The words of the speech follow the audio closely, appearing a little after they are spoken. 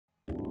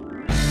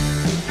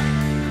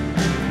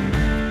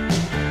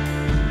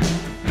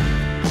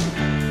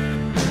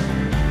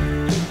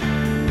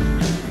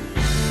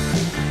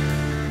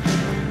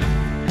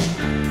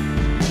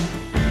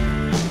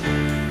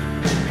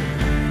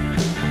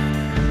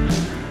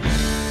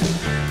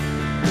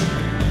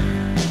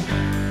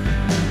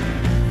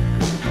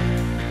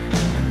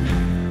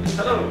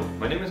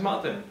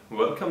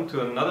welcome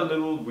to another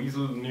little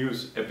Weasel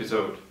News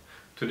episode.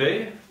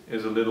 Today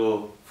is a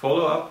little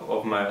follow-up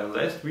of my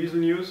last Weasel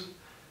News,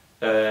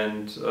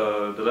 and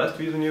the last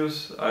Weasel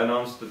News I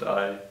announced that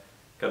I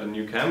got a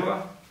new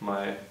camera,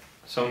 my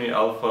Sony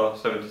Alpha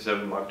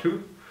 77 Mark II,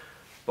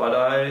 but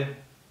I,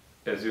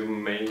 as you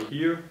may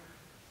hear,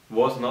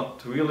 was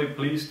not really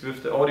pleased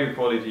with the audio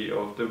quality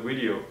of the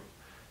video.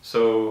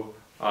 So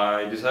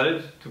I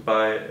decided to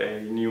buy a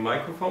new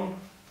microphone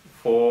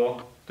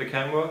for the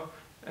camera,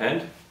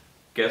 and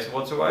guess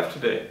what's arrived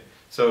today.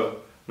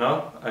 So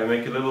now I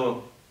make a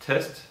little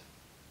test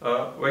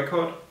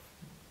record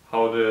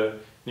how the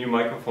new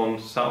microphone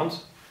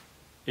sounds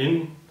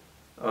in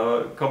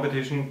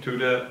competition to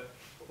the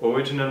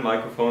original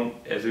microphone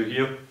as you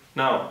hear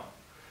now.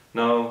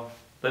 Now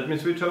let me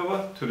switch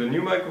over to the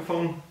new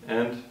microphone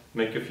and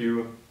make a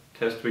few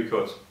test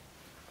records.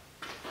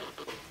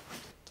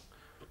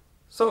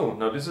 So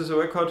now this is a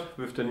record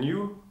with the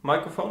new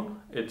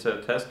microphone. It's a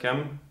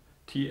TASCAM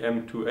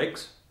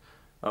TM-2X.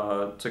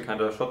 It's a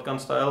kind of shotgun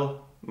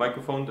style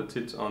microphone that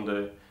sits on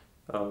the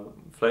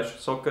flash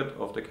socket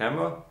of the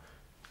camera,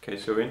 in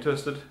case you're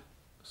interested.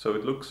 So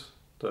it looks,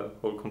 the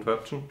whole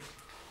contraption.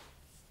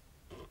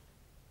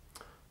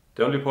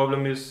 The only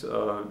problem is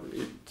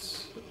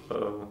it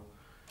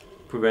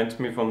prevents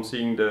me from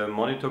seeing the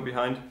monitor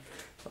behind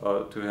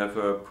to have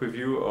a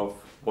preview of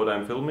what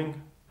I'm filming.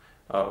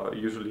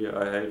 Usually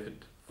I have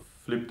it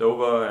flipped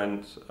over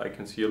and I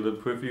can see a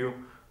little preview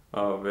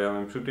where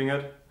I'm shooting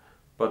at,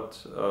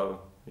 but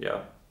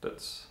yeah,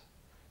 that's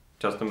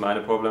just a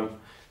minor problem.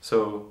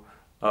 So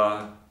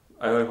I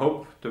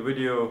hope the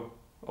video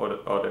or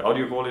the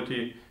audio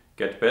quality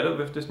gets better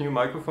with this new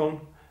microphone,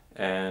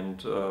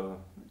 and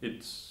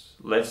it's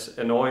less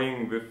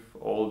annoying with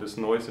all this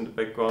noise in the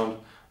background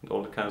and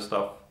all the kind of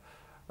stuff.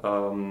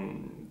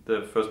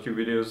 The first few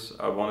videos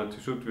I wanted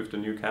to shoot with the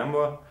new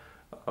camera,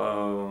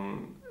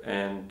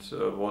 and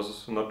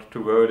was not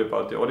too worried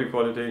about the audio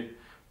quality,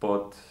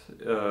 but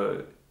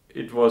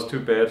it was too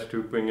bad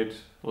to bring it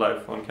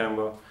live on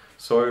camera.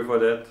 Sorry for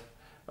that.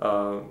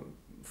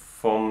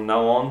 From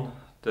now on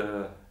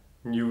the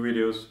new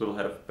videos will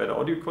have better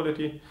audio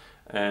quality,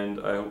 and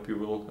I hope you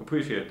will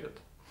appreciate it.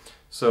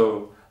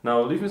 So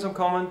now leave me some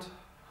comment.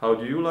 How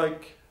do you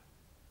like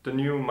the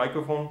new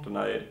microphone,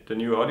 the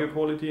new audio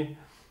quality?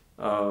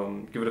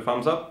 Give it a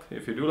thumbs up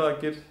if you do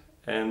like it,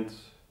 and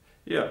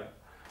yeah,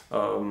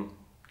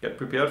 get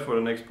prepared for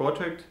the next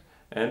project,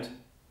 and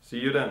see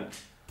you then.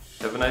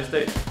 Have a nice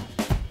day.